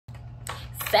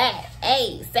Sag,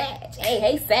 hey, Sag,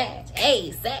 hey, Sag,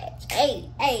 hey, Sag, hey.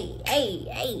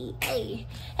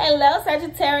 Hello,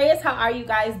 Sagittarius. How are you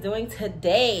guys doing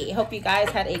today? Hope you guys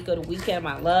had a good weekend,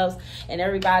 my loves, and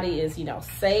everybody is, you know,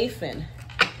 safe and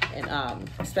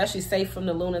especially safe from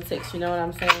the lunatics, you know what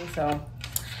I'm saying? So,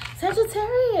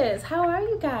 Sagittarius, how are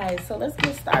you guys? So let's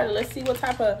get started. Let's see what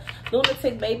type of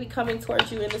lunatic may be coming towards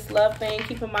you in this love thing.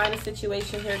 Keep in mind the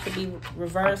situation here could be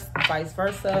reversed, vice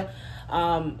versa.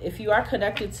 If you are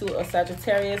connected to a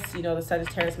Sagittarius, you know the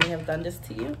Sagittarius may have done this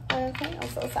to you. Okay, I'm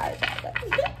so sorry about that.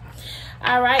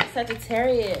 All right,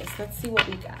 Sagittarius. Let's see what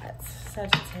we got.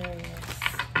 Sagittarius.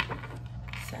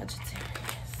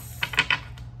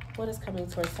 What is coming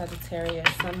towards Sagittarius?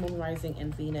 Sun, Moon, Rising,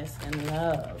 and Venus in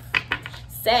love.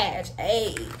 Sag,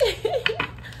 hey.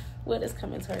 What is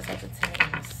coming towards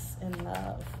Sagittarius in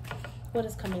love? What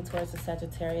is coming towards the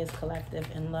Sagittarius collective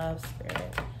in love,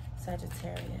 spirit?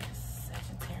 Sagittarius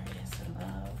in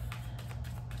love.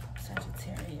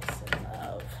 Sagittarius in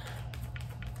love.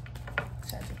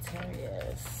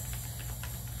 Sagittarius.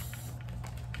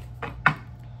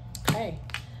 Okay.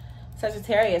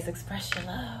 Sagittarius, express your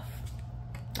love.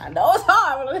 I know it's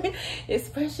hard.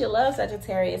 Express your love,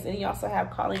 Sagittarius. And you also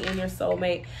have calling in your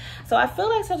soulmate. So I feel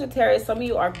like Sagittarius, some of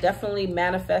you are definitely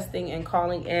manifesting and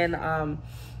calling in,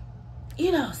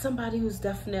 you know, somebody who's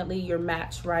definitely your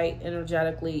match, right?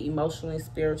 Energetically, emotionally,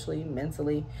 spiritually,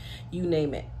 mentally, you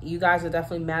name it. You guys are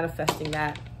definitely manifesting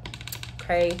that,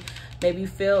 okay? Maybe you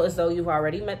feel as though you've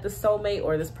already met the soulmate,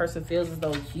 or this person feels as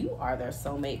though you are their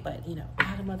soulmate. But, you know,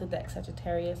 bottom of the deck,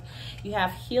 Sagittarius, you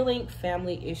have healing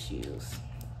family issues.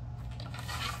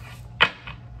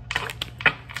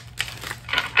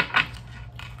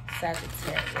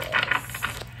 Sagittarius.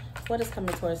 What is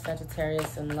coming towards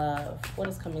Sagittarius in love? What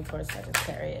is coming towards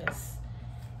Sagittarius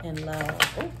in love?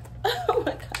 Oh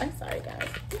my God. Sorry, guys.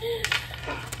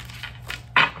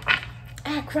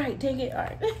 Act right. Dang it. All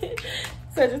right.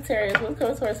 Sagittarius. What's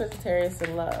coming towards Sagittarius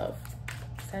in love?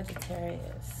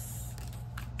 Sagittarius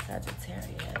in love.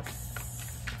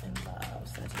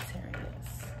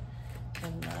 Sagittarius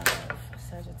in love.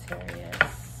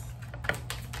 Sagittarius.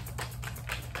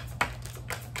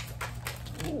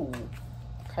 Ooh.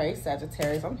 Okay,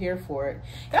 Sagittarius, I'm here for it.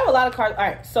 You have a lot of cards. All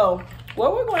right, so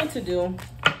what we're going to do,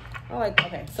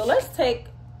 okay, so let's take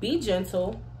Be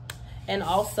Gentle and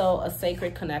also a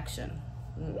Sacred Connection.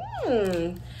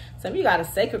 Some of you got a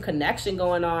sacred connection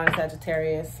going on,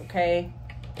 Sagittarius, okay?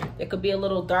 There could be a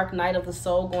little dark night of the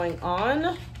soul going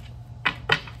on.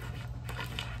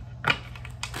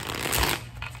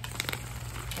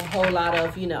 A whole lot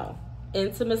of, you know,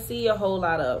 intimacy, a whole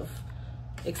lot of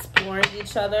exploring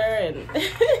each other and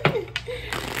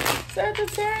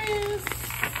Sagittarius.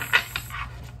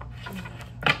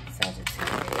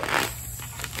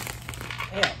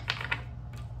 Yeah.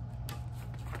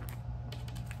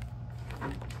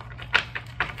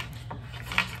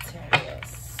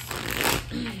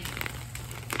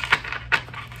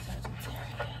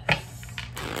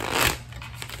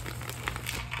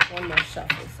 One more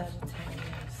shuffle, Sagittarius.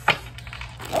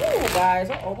 Oh, guys,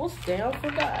 I almost damn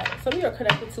forgot. Some of you are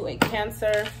connected to a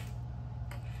Cancer.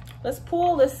 Let's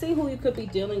pull. Let's see who you could be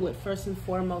dealing with first and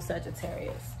foremost,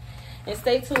 Sagittarius. And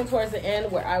stay tuned towards the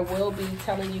end where I will be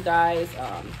telling you guys,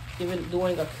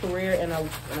 doing a career and a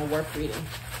work reading.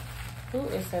 Who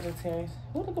is Sagittarius?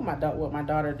 Look at what my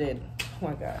daughter did. Oh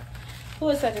my God. Who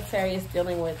is Sagittarius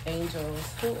dealing with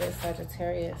angels? Who is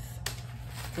Sagittarius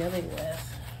dealing with?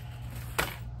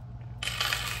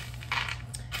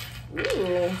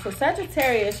 Ooh, so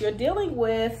Sagittarius, you're dealing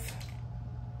with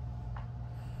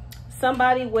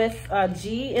somebody with a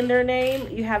G in their name.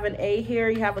 You have an A here.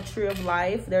 You have a tree of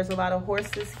life. There's a lot of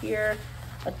horses here.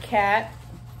 A cat.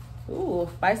 Ooh,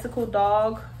 bicycle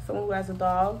dog. Someone who has a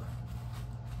dog.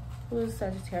 Who is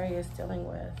Sagittarius dealing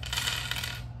with?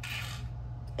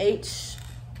 H,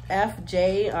 F,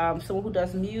 J. Someone who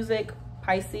does music.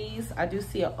 Pisces. I do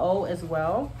see an O as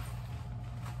well.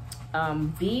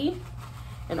 V.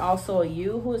 And also a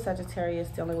U. Who is Sagittarius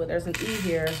dealing with? There's an E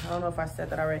here. I don't know if I said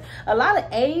that already. A lot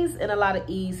of A's and a lot of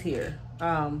E's here.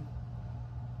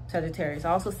 Sagittarius.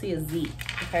 I also see a Z.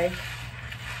 Okay.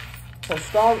 So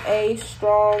strong A,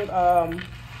 strong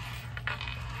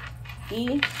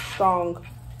E, strong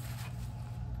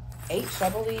H, I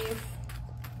believe.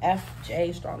 F,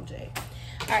 J, strong J.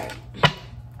 All right.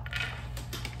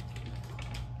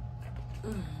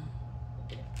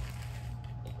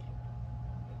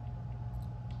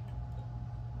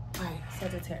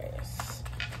 Sagittarius.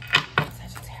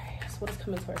 What is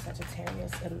coming towards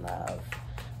Sagittarius in love?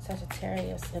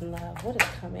 Sagittarius in love. What is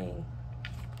coming?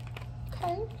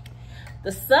 Okay.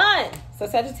 The sun. So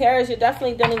Sagittarius, you're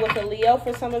definitely dealing with a Leo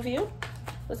for some of you.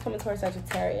 What's coming towards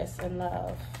Sagittarius in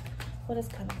love? What is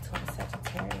coming towards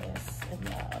Sagittarius in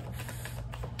love?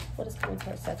 What is coming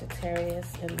towards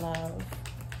Sagittarius in love?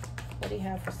 What do you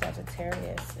have for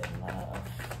Sagittarius in love?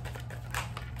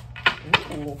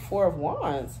 Ooh, Four of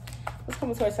Wands. What's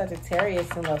coming towards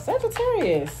Sagittarius in love?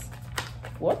 Sagittarius,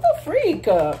 what the freak?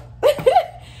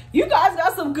 You guys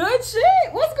got some good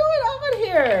shit. What's going on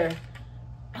here?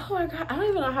 Oh my God, I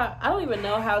don't even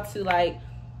know how to like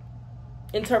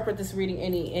interpret this reading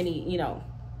any, you know.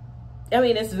 I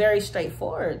mean, it's very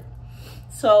straightforward.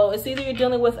 So it's either you're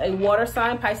dealing with a water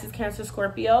sign, Pisces, Cancer,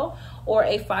 Scorpio, or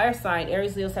a fire sign,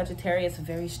 Aries, Leo, Sagittarius.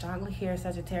 Very strongly here,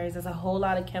 Sagittarius. There's a whole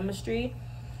lot of chemistry.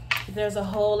 There's a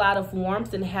whole lot of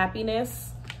warmth and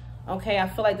happiness. Okay, I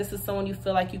feel like this is someone you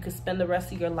feel like you could spend the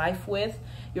rest of your life with.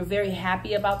 You're very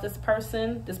happy about this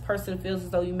person. This person feels as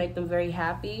though you make them very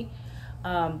happy.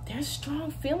 There's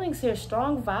strong feelings here,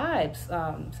 strong vibes,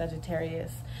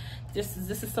 Sagittarius. This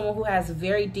is someone who has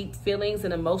very deep feelings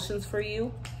and emotions for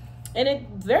you. And it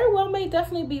very well may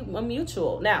definitely be a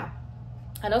mutual. Now,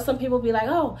 I know some people be like,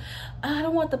 oh, I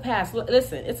don't want the past.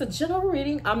 Listen, it's a general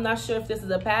reading. I'm not sure if this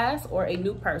is a past or a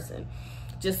new person.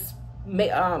 Just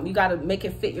you got to make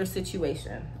it fit your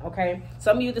situation, okay?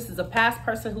 Some of you, this is a past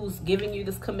person who's giving you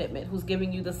this commitment, who's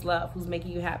giving you this love, who's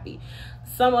making you happy.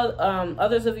 Some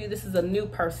others of you, this is a new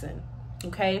person,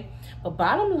 okay? But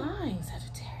bottom line,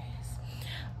 Sagittarius,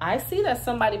 I see that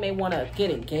somebody may want to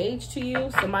get engaged to you.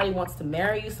 Somebody wants to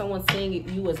marry you. Someone's seeing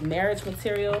you as marriage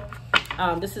material.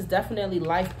 This is definitely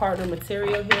life partner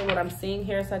material here, what I'm seeing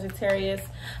here, Sagittarius.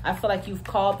 I feel like you've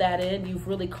called that in. You've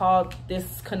really called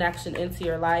this connection into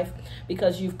your life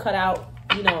because you've cut out,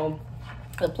 you know,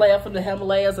 the player from the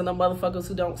Himalayas and the motherfuckers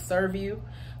who don't serve you,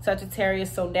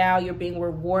 Sagittarius. So now you're being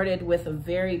rewarded with a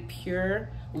very pure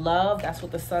love. That's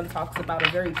what the sun talks about, a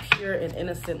very pure and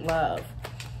innocent love.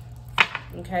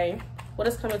 Okay, what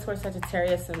is coming towards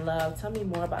Sagittarius in love? Tell me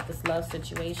more about this love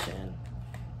situation.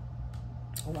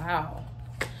 Wow,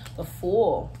 the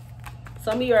Fool.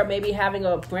 Some of you are maybe having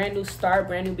a brand new start,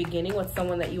 brand new beginning with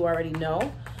someone that you already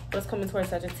know. What's coming towards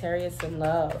Sagittarius in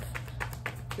love?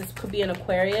 This could be an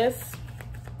Aquarius.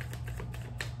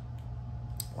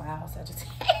 Wow,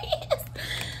 Sagittarius.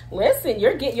 Listen,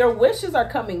 your wishes are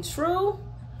coming true.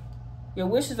 Your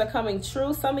wishes are coming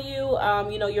true. Some of you,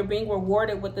 you know, you're being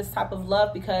rewarded with this type of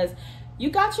love because you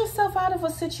got yourself out of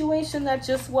a situation that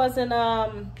just wasn't,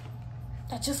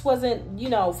 you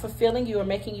know, fulfilling you or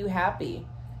making you happy.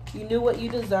 You knew what you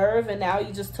deserve, and now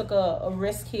you just took a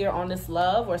risk here on this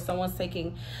love, or someone's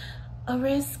taking a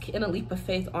risk and a leap of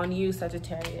faith on you,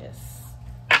 Sagittarius.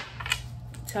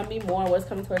 Tell me more. What's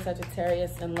coming towards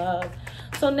Sagittarius in love?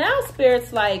 So now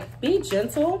Spirit's like, be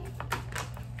gentle.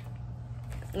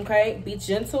 Okay, be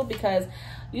gentle, because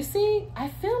you see, I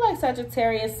feel like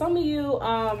Sagittarius, some of you,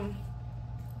 I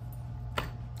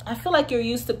feel like you're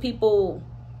used to people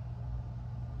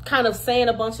kind of saying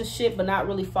a bunch of shit but not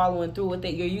really following through with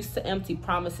it. You're used to empty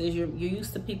promises. You're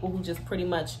used to people who just pretty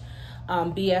much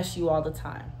BS you all the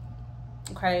time.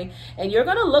 Okay, and you're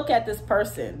gonna look at this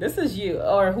person, this is you,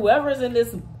 or whoever's in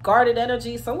this guarded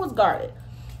energy, someone's guarded.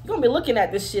 You're gonna be looking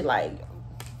at this shit like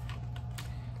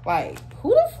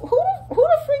who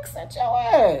the freak sent your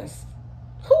ass?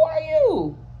 Who are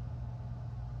you?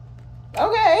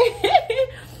 Okay.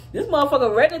 This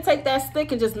motherfucker ready to take that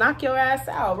stick and just knock your ass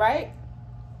out, right?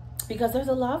 Because there's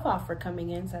a love offer coming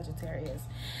in, Sagittarius.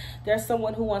 There's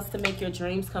someone who wants to make your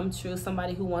dreams come true.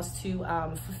 Somebody who wants to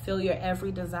fulfill your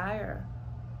every desire,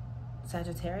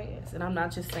 Sagittarius. And I'm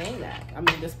not just saying that. I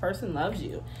mean, this person loves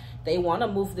you. They want to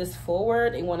move this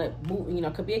forward. They want to move, you know,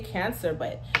 it could be a Cancer,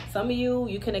 but some of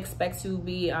you can expect to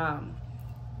be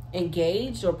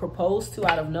engaged or proposed to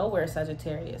out of nowhere,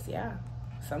 Sagittarius. Yeah,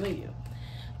 some of you.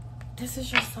 This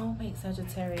is your soulmate,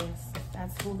 Sagittarius.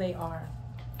 That's who they are.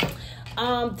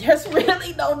 There's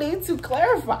really no need to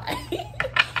clarify.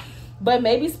 But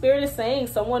maybe Spirit is saying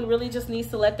someone really just needs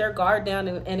to let their guard down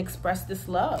and express this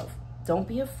love. Don't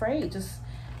be afraid. Just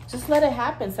let it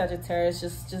happen, Sagittarius.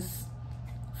 Just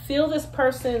feel this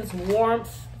person's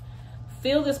warmth.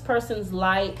 Feel this person's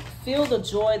light. Feel the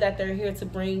joy that they're here to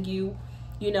bring you,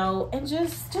 you know, and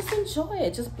just enjoy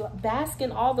it. Just bask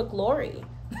in all the glory.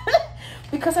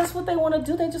 Because that's what they want to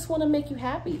do. They just want to make you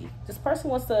happy. This person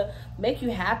wants to make you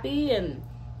happy and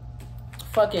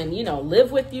fucking, you know,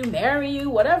 live with you, marry you,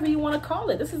 whatever you want to call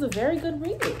it. This is a very good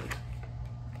reading.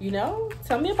 You know?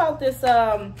 Tell me about this,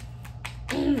 tell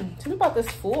me about this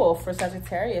Fool for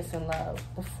Sagittarius in love.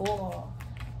 The Fool.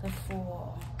 The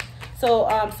Fool. So,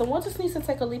 someone just needs to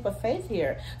take a leap of faith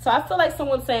here. So I feel like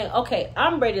someone's saying, okay,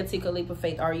 I'm ready to take a leap of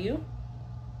faith. Are you?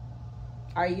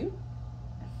 Are you?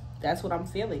 That's what I'm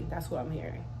feeling. That's what I'm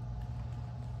hearing.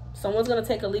 Someone's going to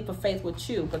take a leap of faith with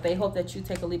you, but they hope that you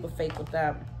take a leap of faith with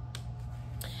them.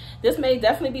 This may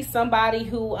definitely be somebody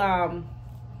who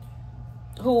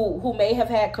may have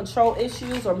had control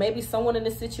issues, or maybe someone in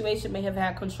this situation may have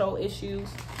had control issues.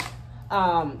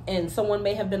 And someone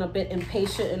may have been a bit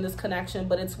impatient in this connection,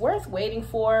 but it's worth waiting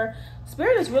for.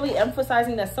 Spirit is really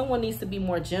emphasizing that someone needs to be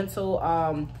more gentle.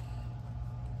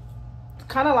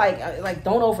 Kind of like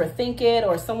don't overthink it,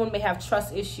 or someone may have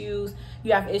trust issues.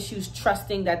 You have issues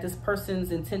trusting that this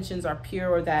person's intentions are pure,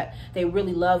 or that they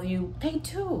really love you. They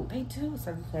do,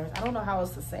 Sagittarius. I don't know how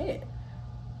else to say it.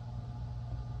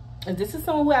 If this is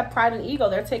someone who had pride and ego,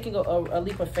 they're taking a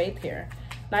leap of faith here.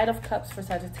 Knight of Cups for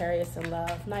Sagittarius in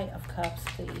love. Knight of Cups,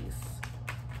 please.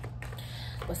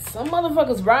 But some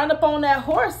motherfuckers riding up on that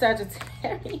horse,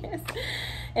 Sagittarius.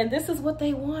 And this is what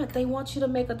they want. They want you to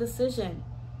make a decision.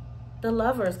 The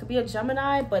Lovers could be a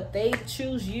Gemini, but they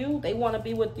choose you. They want to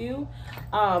be with you.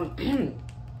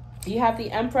 You have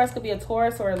the Empress, could be a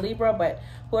Taurus or a Libra, but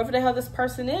whoever the hell this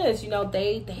person is, you know,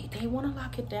 they want to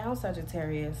lock it down,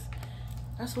 Sagittarius.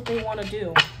 That's what they want to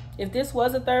do. If this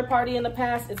was a third party in the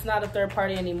past, it's not a third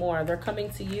party anymore. They're coming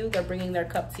to you. They're bringing their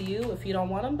cup to you. If you don't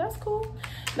want them, that's cool.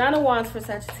 9 of Wands for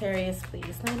Sagittarius,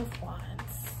 please. 9 of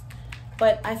Wands.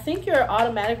 But I think your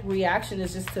automatic reaction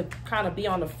is just to kind of be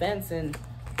on the fence and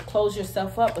close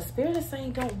yourself up. But Spirit is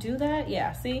saying don't do that.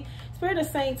 Yeah, see? Spirit is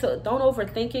saying to don't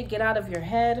overthink it. Get out of your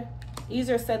head.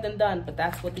 Easier said than done, but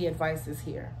that's what the advice is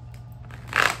here.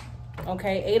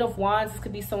 Okay, 8 of Wands. This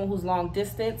could be someone who's long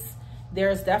distance.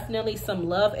 There's definitely some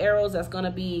love arrows that's going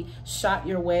to be shot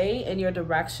your way in your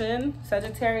direction,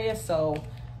 Sagittarius. So,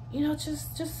 you know,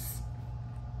 just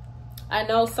I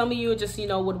know some of you just, you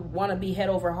know, would want to be head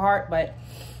over heart, but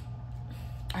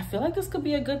I feel like this could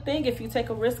be a good thing if you take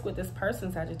a risk with this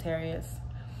person, Sagittarius.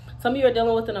 Some of you are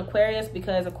dealing with an Aquarius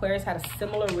because Aquarius had a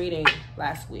similar reading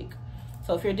last week.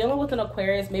 So if you're dealing with an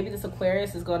Aquarius, maybe this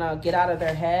Aquarius is going to get out of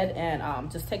their head and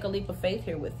just take a leap of faith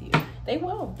here with you. They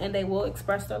will, and they will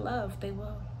express their love. They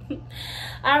will.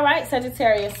 All right,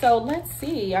 Sagittarius. So let's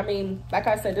see. I mean, like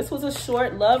I said, this was a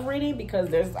short love reading because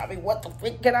there's, I mean, what the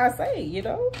freak can I say, you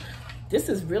know? This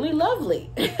is really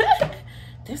lovely.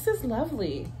 This is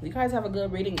lovely. You guys have a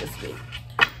good reading this week.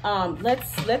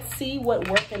 Let's see what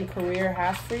work and career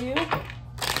has for you.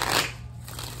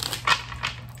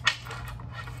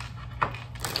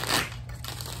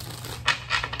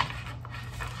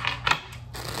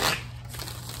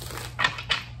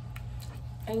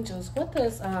 Angels, what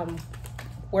does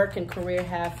work and career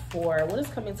have for, what is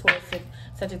coming towards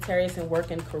Sagittarius in work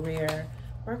and career?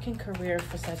 Work and career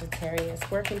for Sagittarius.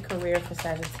 Work and career for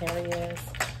Sagittarius.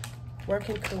 Work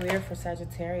and career for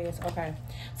Sagittarius. Okay.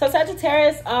 So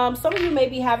Sagittarius, some of you may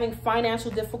be having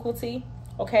financial difficulty,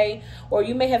 okay? Or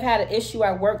you may have had an issue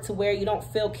at work to where you don't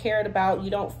feel cared about.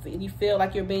 You feel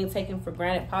like you're being taken for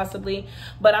granted possibly.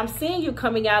 But I'm seeing you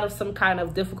coming out of some kind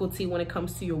of difficulty when it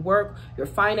comes to your work, your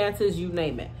finances, you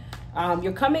name it.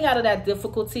 You're coming out of that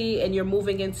difficulty and you're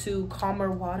moving into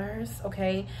calmer waters,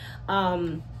 okay?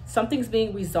 Something's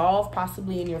being resolved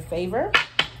possibly in your favor,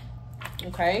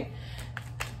 okay?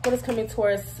 What is coming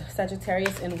towards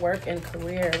Sagittarius in work and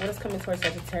career? What is coming towards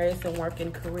Sagittarius in work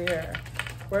and career?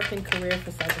 Work and career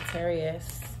for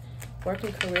Sagittarius. Work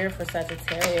and career for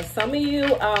Sagittarius. Some of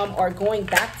you are going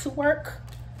back to work,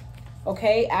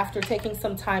 okay, after taking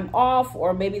some time off,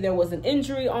 or maybe there was an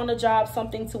injury on the job,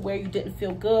 something to where you didn't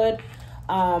feel good.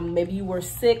 Maybe you were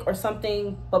sick or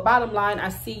something, but bottom line, I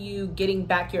see you getting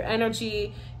back your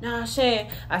energy. Nah, Shan,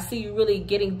 I see you really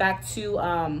getting back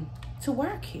to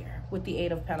work here with the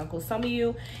 8 of Pentacles. Some of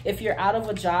you, if you're out of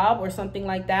a job or something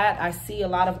like that, I see a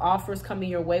lot of offers coming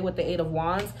your way with the 8 of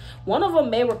Wands. One of them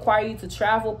may require you to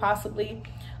travel possibly.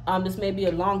 This may be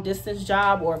a long distance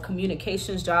job or a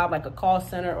communications job, like a call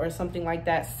center or something like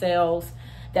that, sales,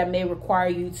 that may require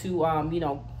you to, you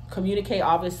know, communicate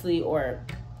obviously or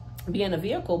be in a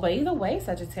vehicle. But either way,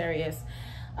 Sagittarius,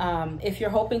 if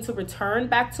you're hoping to return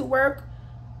back to work,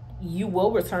 you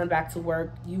will return back to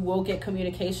work. You will get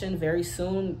communication very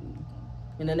soon,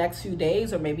 in the next few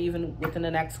days, or maybe even within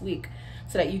the next week,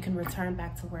 so that you can return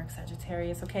back to work,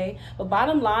 Sagittarius, okay? But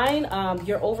bottom line,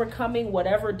 you're overcoming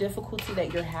whatever difficulty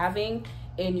that you're having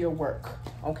in your work,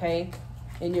 okay?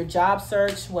 In your job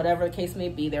search, whatever the case may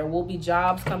be, there will be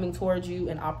jobs coming towards you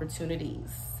and opportunities,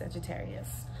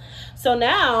 Sagittarius. So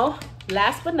now,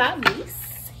 last but not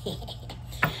least,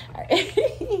 all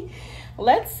right.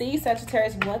 Let's see,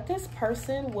 Sagittarius, what this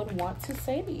person would want to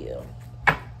say to you.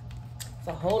 It's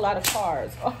a whole lot of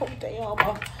cards. Oh, damn.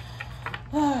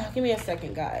 Give me a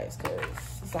second, guys,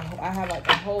 because I have like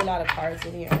a whole lot of cards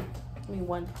in here. Give me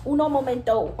one. Uno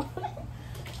momento. All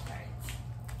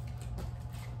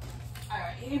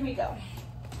right, here Here we go.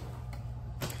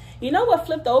 You know what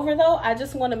flipped over though? I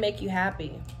just want to make you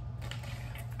happy.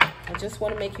 I just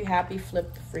want to make you happy.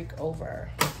 Flip the freak over.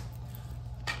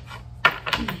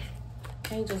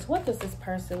 Angels, what does this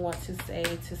person want to say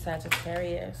to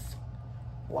Sagittarius?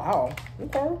 Wow.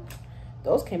 Okay.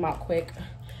 Those came out quick.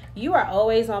 You are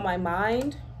always on my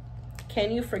mind. Can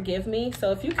you forgive me?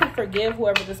 So if you can forgive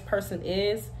whoever this person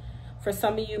is, for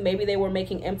some of you, maybe they were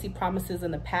making empty promises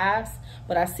in the past,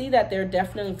 but I see that they're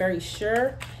definitely very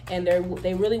sure, and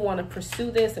they really want to pursue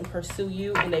this and pursue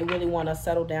you, and they really want to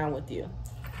settle down with you.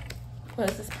 What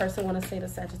does this person want to say to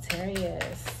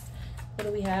Sagittarius? What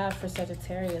do we have for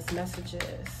Sagittarius?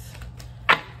 Messages.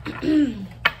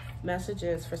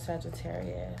 Messages for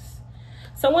Sagittarius.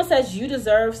 Someone says, you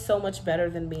deserve so much better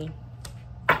than me.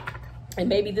 And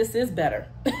maybe this is better.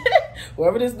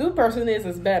 Whoever this new person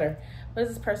is better. What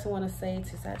does this person want to say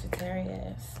to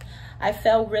Sagittarius? I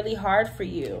fell really hard for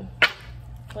you.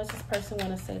 What does this person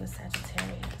want to say to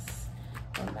Sagittarius?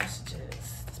 What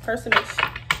messages? This person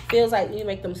feels like you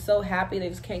make them so happy they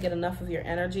just can't get enough of your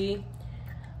energy.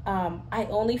 I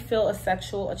only feel a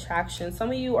sexual attraction. Some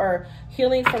of you are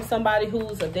healing from somebody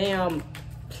who's a damn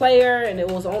player and it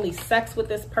was only sex with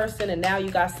this person, and now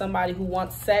you got somebody who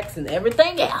wants sex and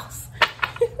everything else.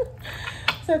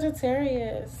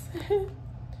 Sagittarius.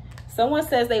 Someone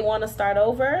says they want to start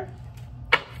over.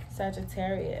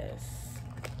 Sagittarius.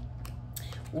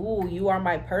 Ooh, you are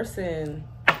my person.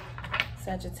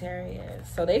 Sagittarius.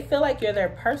 So they feel like you're their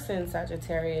person,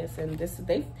 Sagittarius, and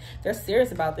they're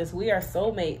serious about this. We are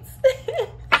soulmates.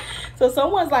 So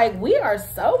someone's like, we are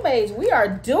soulmates. We are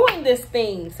doing this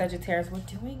thing, Sagittarius. We're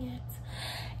doing it.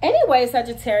 Anyway,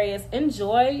 Sagittarius,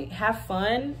 enjoy, have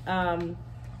fun.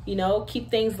 You know,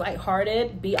 keep things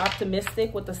lighthearted, be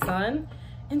optimistic with the sun,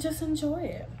 and just enjoy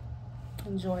it.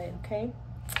 Enjoy it, okay?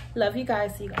 Love you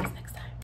guys. See you guys next time.